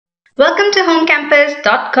Welcome to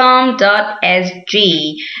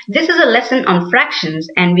homecampus.com.sg. This is a lesson on fractions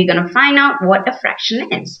and we're going to find out what a fraction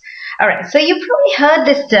is. Alright, so you've probably heard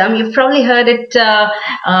this term. You've probably heard it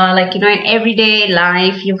in everyday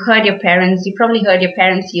life. You've heard your parents. You probably heard your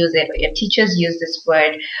parents use it, or your teachers use this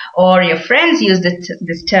word, or your friends use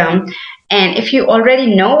this term. And if you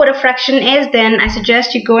already know what a fraction is, then I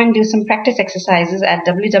suggest you go and do some practice exercises at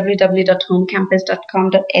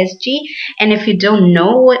www.homecampus.com.sg. And if you don't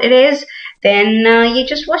know what it is, then you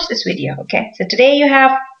just watch this video, okay? So today you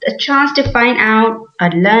have a chance to find out or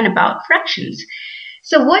learn about fractions.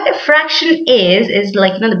 So what a fraction is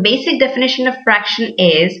the basic definition of fraction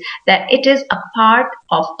is that it is a part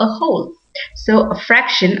of a whole. So a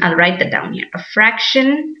fraction, I'll write that down here. A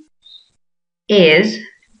fraction is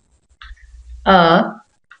a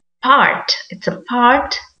part. It's a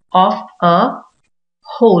part of a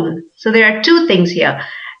whole. So there are two things here.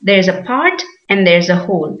 There's a part and there's a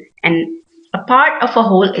whole. And a part of a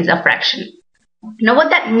whole is a fraction. Now what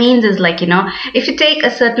that means is if you take a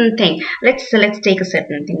certain thing, let's take a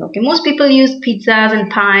certain thing, okay? Most people use pizzas and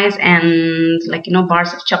pies and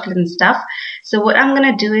bars of chocolate and stuff. So what I'm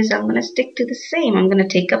gonna do is I'm gonna stick to the same. I'm gonna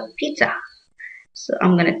take a pizza. So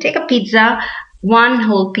I'm gonna take a pizza, one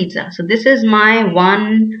whole pizza. So this is my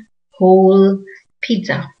one whole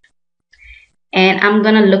pizza. And I'm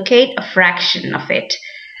gonna locate a fraction of it.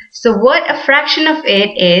 So what a fraction of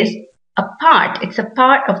it is, a part. It's a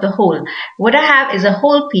part of the whole. What I have is a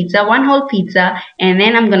whole pizza, one whole pizza, and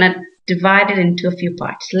then I'm gonna divide it into a few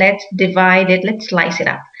parts. Let's divide it, let's slice it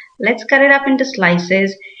up. Let's cut it up into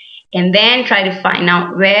slices and then try to find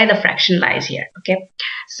out where the fraction lies here, okay?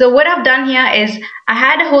 So what I've done here is I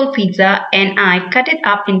had a whole pizza and I cut it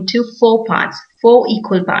up into 4 parts, 4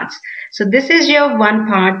 equal parts. So this is your one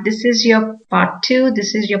part, this is your part 2,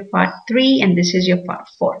 this is your part 3, and this is your part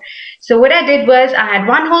 4. So what I did was I had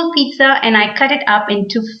one whole pizza and I cut it up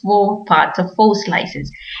into 4 parts or 4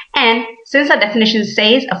 slices. And since our definition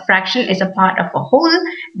says a fraction is a part of a whole,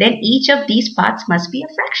 then each of these parts must be a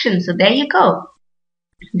fraction. So there you go.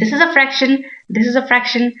 This is a fraction, this is a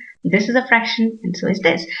fraction, this is a fraction, and so is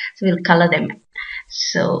this. So we'll color them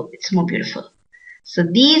so it's more beautiful. So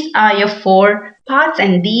these are your 4 parts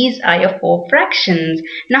and these are your 4 fractions.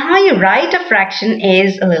 Now how you write a fraction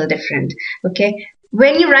is a little different, okay?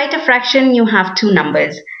 When you write a fraction, you have 2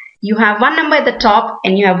 numbers. You have one number at the top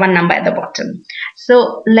and you have one number at the bottom.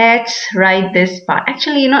 So let's write this part.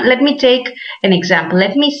 Actually, let me take an example.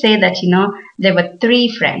 Let me say that, there were 3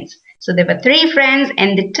 friends. So there were 3 friends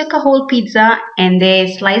and they took a whole pizza and they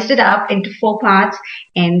sliced it up into 4 parts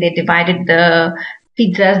and they divided the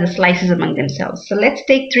pizzas, the slices among themselves. So let's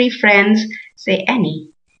take 3 friends, say Annie.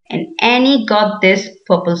 And Annie got this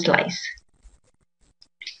purple slice.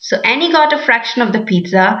 So Annie got a fraction of the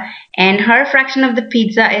pizza and her fraction of the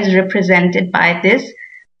pizza is represented by this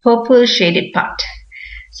purple shaded part.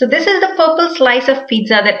 So this is the purple slice of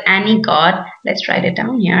pizza that Annie got. Let's write it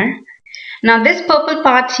down here. Now this purple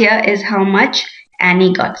part here is how much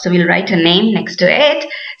Annie got. So we'll write her name next to it.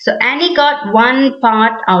 So Annie got 1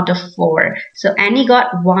 part out of 4. So Annie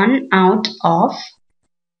got 1 out of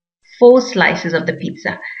 4 slices of the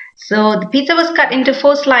pizza. So the pizza was cut into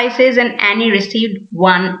 4 slices and Annie received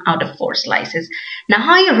 1 out of 4 slices. Now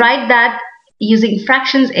how you write that using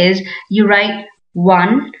fractions is you write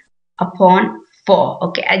 1 upon 4.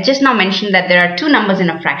 Okay, I just now mentioned that there are 2 numbers in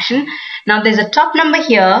a fraction. Now there's a top number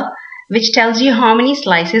here which tells you how many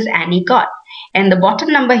slices Annie got. And the bottom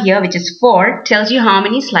number here, which is 4, tells you how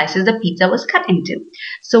many slices the pizza was cut into.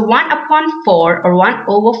 So 1 upon 4 or 1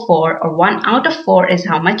 over 4 or 1 out of 4 is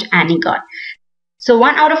how much Annie got. So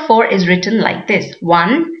 1 out of 4 is written like this.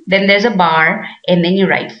 1, then there's a bar, and then you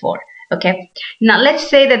write 4. Okay. Now let's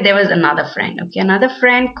say that there was another friend. Okay, another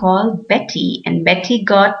friend called Betty, and Betty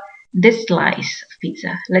got this slice of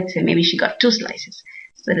pizza. Let's say maybe she got 2 slices.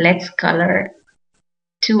 So let's color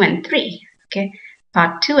 2 and 3. Okay.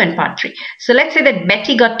 Part 2 and part 3. So let's say that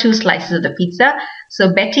Betty got 2 slices of the pizza.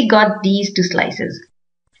 So Betty got these 2 slices.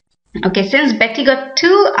 Okay, since Betty got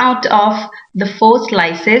 2 out of the 4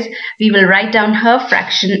 slices, we will write down her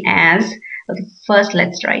fraction as, okay, first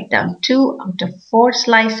let's write down 2 out of 4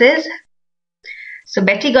 slices. So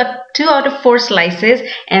Betty got 2 out of 4 slices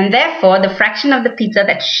and therefore the fraction of the pizza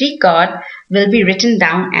that she got will be written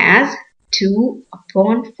down as 2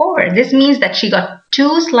 upon 4. This means that she got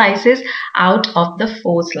 2 slices out of the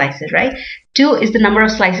 4 slices, right? 2 is the number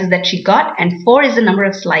of slices that she got and 4 is the number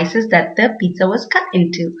of slices that the pizza was cut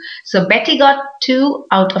into. So Betty got 2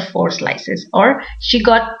 out of 4 slices, or she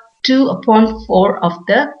got 2 upon 4 of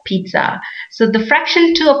the pizza. So the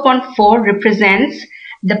fraction 2 upon 4 represents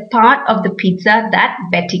the part of the pizza that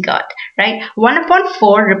Betty got, right?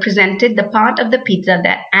 1/4 represented the part of the pizza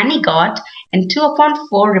that Annie got, and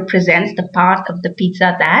 2/4 represents the part of the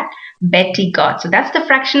pizza that Betty got. So that's the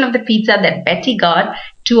fraction of the pizza that Betty got,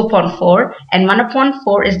 2/4, and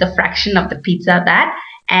 1/4 is the fraction of the pizza that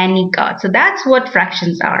Annie got. So that's what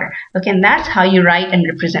fractions are. Okay, and that's how you write and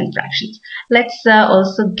represent fractions. Let's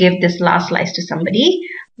also give this last slice to somebody.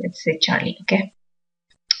 Let's say Charlie. Okay,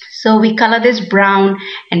 so we color this brown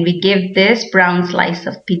and we give this brown slice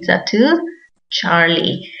of pizza to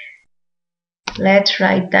Charlie. Let's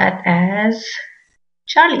write that as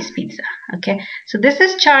Charlie's pizza. Okay, so this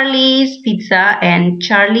is Charlie's pizza and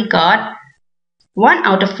Charlie got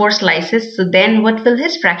 1/4 slices. So then what will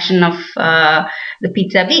his fraction of the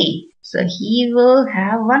pizza be? So he will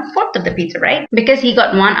have 1/4 of the pizza, right? Because he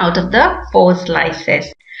got 1/4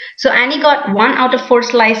 slices. So Annie got 1/4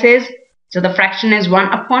 slices. So the fraction is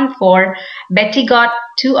 1/4. Betty got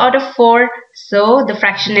 2/4. So the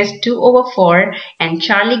fraction is 2/4. And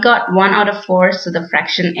Charlie got 1/4. So the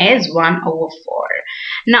fraction is 1/4.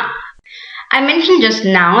 Now, I mentioned just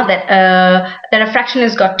now that that a fraction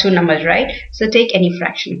has got two numbers, right? So take any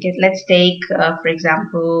fraction. Okay, let's take, for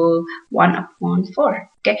example, 1/4.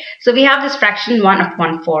 Okay, so we have this fraction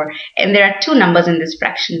 1/4, and there are two numbers in this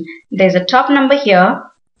fraction. There's a top number here,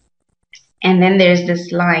 and then there's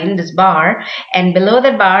this line, this bar, and below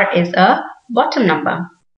the bar is a bottom number.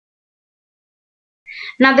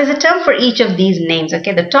 Now, there's a term for each of these names.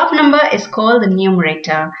 Okay, the top number is called the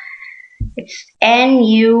numerator. It's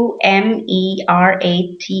Numerator.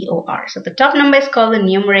 So the top number is called the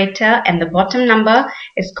numerator and the bottom number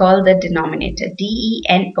is called the denominator.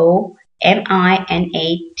 Denominator,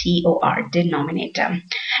 denominator.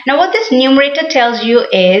 Now what this numerator tells you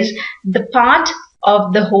is the part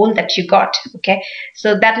of the whole that you got. Okay,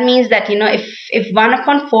 so that means that, you know, if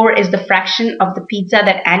 1/4 is the fraction of the pizza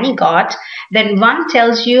that Annie got, then 1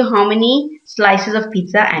 tells you how many slices of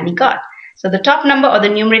pizza Annie got. So the top number or the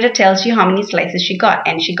numerator tells you how many slices she got,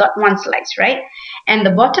 and she got 1 slice, right? And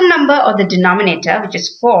the bottom number or the denominator, which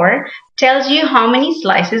is 4, tells you how many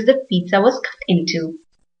slices the pizza was cut into.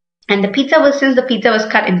 And since the pizza was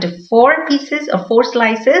cut into 4 pieces or 4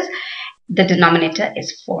 slices, the denominator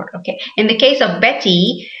is 4. Okay. In the case of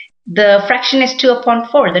Betty, the fraction is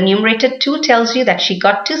 2/4. The numerator 2 tells you that she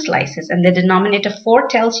got 2 slices, and the denominator 4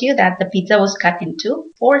 tells you that the pizza was cut into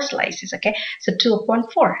 4 slices. Okay, so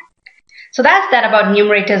 2/4. So that's that about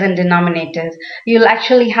numerators and denominators. You'll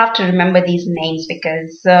actually have to remember these names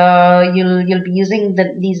because you'll be using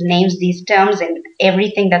these names, these terms in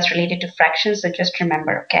everything that's related to fractions. So just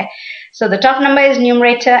remember, okay? So the top number is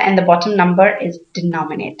numerator and the bottom number is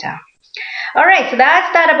denominator. All right, so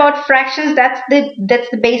that's that about fractions. That's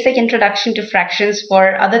the basic introduction to fractions.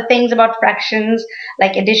 For other things about fractions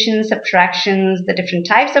like addition, subtractions, the different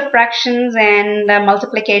types of fractions, and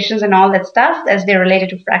multiplications and all that stuff as they're related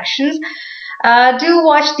to fractions, do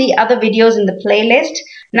watch the other videos in the playlist.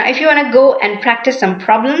 Now, if you want to go and practice some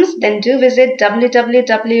problems, then do visit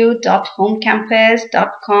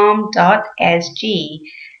www.homecampus.com.sg.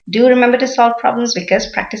 Do remember to solve problems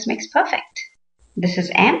because practice makes perfect. This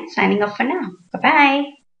is Em signing off for now.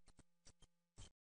 Bye-bye.